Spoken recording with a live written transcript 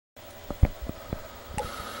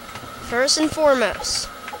first and foremost,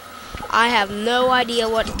 I have no idea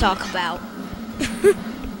what to talk about.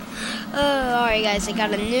 Alright guys, I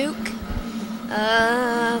got a nuke.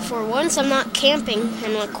 For once I'm not camping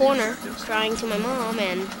in a corner, crying to my mom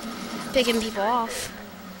and picking people off.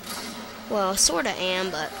 Well, sorta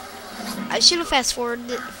am, but I should have fast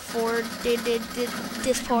forwarded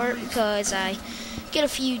this part because I get a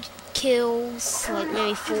few kills, like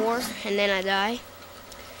maybe 4, and then I die.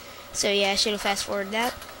 So yeah, I should have fast forwarded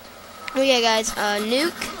that. Oh yeah guys,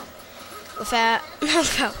 nuke without, not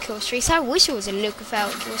without kill streaks. I wish it was a nuke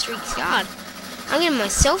without kill streaks. God, I'm getting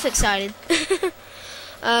myself excited.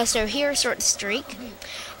 So here, start the streak.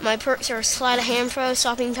 My perks are Sleight of Hand Pro,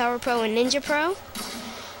 Stopping Power Pro, and Ninja Pro.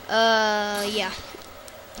 Yeah.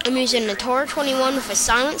 I'm using the TAR-21 with a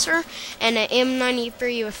silencer and an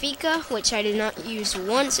MW2 Rafika, which I did not use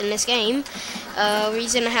once in this game.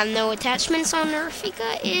 Reason I have no attachments on the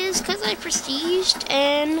Rafika is because I prestiged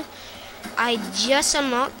and I just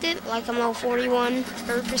unlocked it, like I'm level 41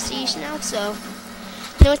 for prestige now, so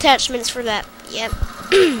no attachments for that. Yep.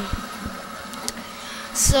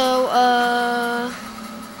 So,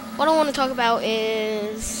 what I want to talk about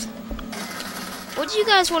is, what do you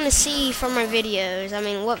guys want to see from my videos? I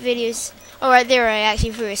mean, what videos? Oh, right there, I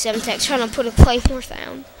actually threw a 7-text trying to put a Claymore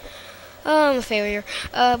down. I'm a failure.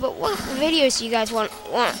 But what videos do you guys want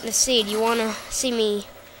to see? Do you want to see me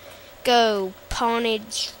go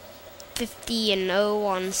pawnage 50-0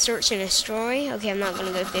 on Search and Destroy? Okay, I'm not going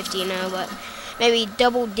to go 50-0, but maybe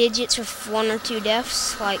double digits with 1 or 2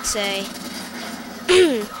 deaths. Like, say,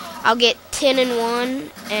 I'll get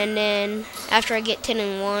 10-1, and then after I get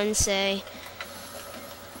 10-1, say,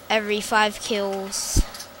 every 5 kills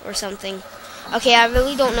or something. Okay, I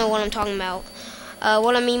really don't know what I'm talking about.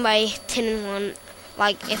 What I mean by 10-1,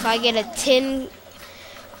 like if I get a 10,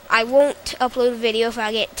 I won't upload a video if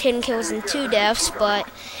I get 10 kills and 2 deaths, but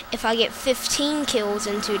if I get 15 kills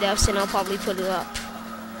and 2 deaths, then I'll probably put it up.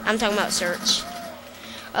 I'm talking about Search.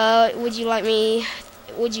 Would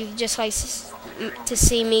you just like to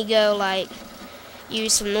see me go, like,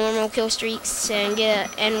 use some normal kill streaks and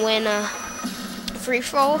win a free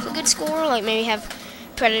for all with a good score, like maybe have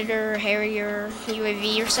Predator, Harrier,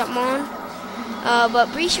 UAV or something on?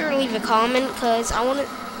 But be sure to leave a comment because I want to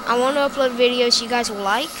upload videos you guys will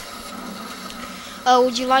like.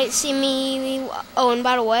 Would you like to see me? Oh, and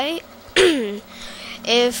by the way,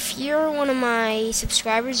 if you're one of my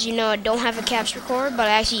subscribers, you know I don't have a capture card, but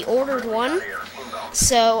I actually ordered one.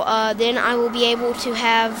 So then I will be able to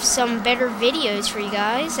have some better videos for you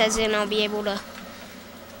guys, as in I'll be able to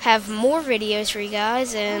have more videos for you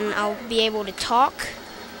guys, and I'll be able to talk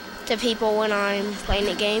to people when I'm playing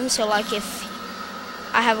the game. So like if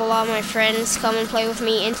I have a lot of my friends come and play with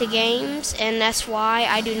me into games, and that's why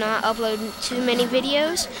I do not upload too many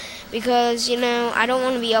videos, because, you know, I don't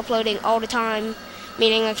want to be uploading all the time,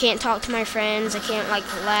 meaning I can't talk to my friends, I can't, like,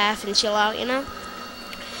 laugh and chill out, you know?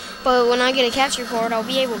 But when I get a capture card, I'll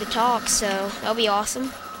be able to talk, so that'll be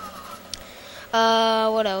awesome.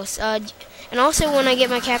 What else? And also when I get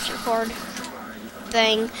my capture card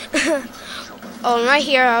thing, oh, and right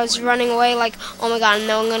here I was running away like, oh my god,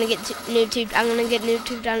 no, I'm gonna get noob-tubed, I'm gonna get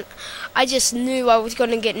noob-tubed down. I just knew I was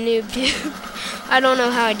gonna get noob-tubed. I don't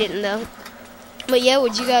know how I didn't though. But yeah,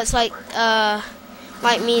 would you guys like to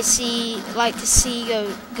see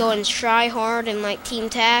go and try hard and like Team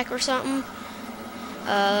Tac or something?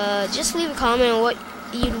 Just leave a comment on what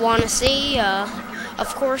you'd want to see.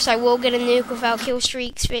 Of course, I will get a nuke without kill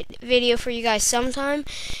streaks video for you guys sometime.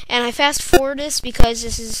 And I fast forward this because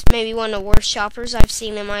this is maybe one of the worst choppers I've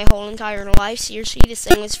seen in my whole entire life. Seriously, this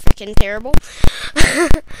thing was freaking terrible.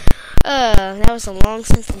 That was a long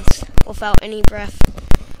sentence without any breath.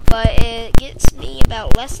 But it gets me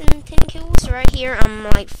about less than 10 kills. So right here, I'm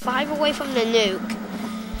like 5 away from the nuke.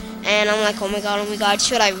 And I'm like, oh my god,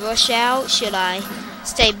 should I rush out? Should I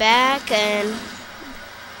stay back? And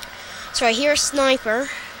so I hear a sniper.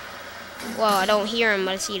 Well, I don't hear him,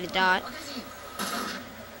 but I see the dot.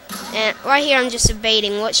 And right here, I'm just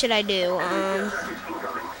debating what should I do.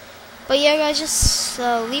 But yeah, guys, just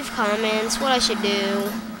leave comments what I should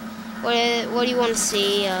do. What do you want to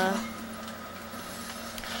see?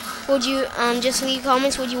 Would you just leave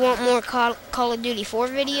comments? Would you want more Call of Duty 4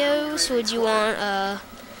 videos? Would you want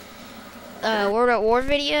World at War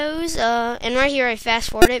videos? And right here I fast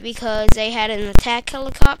forward it because they had an attack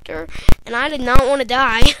helicopter, and I did not want to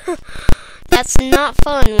die. That's not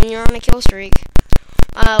fun when you're on a kill streak.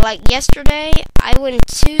 Like yesterday, I went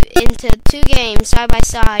into 2 games side by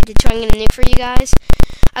side to try and get a nuke for you guys.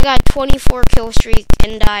 I got a 24 kill streak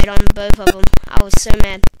and died on both of them. I was so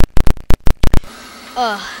mad.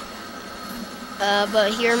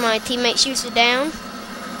 But here my teammate shoots it down.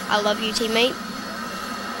 I love you, teammate.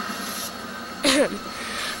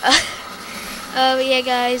 But yeah,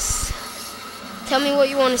 guys, tell me what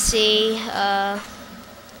you want to see.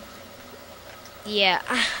 Yeah,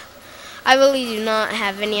 I really do not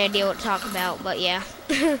have any idea what to talk about, but yeah.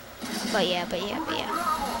 but yeah.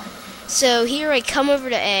 So here I come over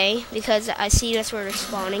to A, because I see that's where they're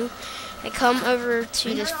spawning. I come over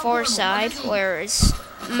to this far side, where it's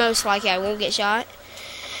most likely I won't get shot.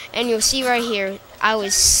 And you'll see right here, I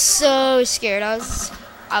was so scared. I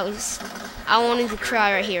wanted to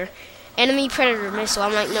cry right here. Enemy predator missile.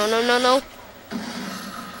 I'm like, no.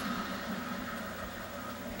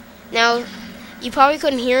 Now, you probably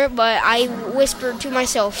couldn't hear it, but I whispered to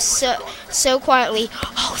myself so quietly,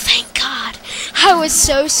 "Oh, thank God." I was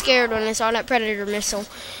so scared when I saw that predator missile,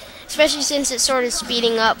 especially since it started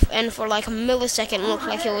speeding up, and for like a millisecond looked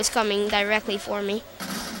like it was coming directly for me.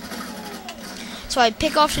 So I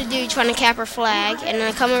pick off the dude trying to cap our flag, and then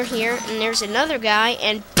I come over here, and there's another guy,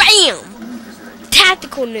 and BAM!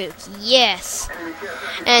 Tactical nuke, yes!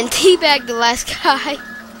 And teabag the last guy.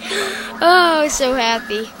 Oh, I was so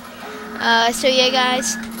happy. So yeah,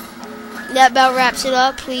 guys, that about wraps it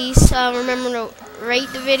up. Please remember to rate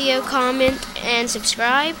the video, comment, and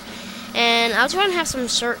subscribe. And I'll try and have some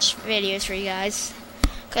search videos for you guys,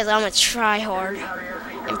 because I'm a tryhard,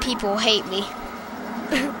 and people hate me.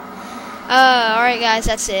 Alright guys,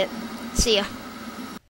 that's it. See ya.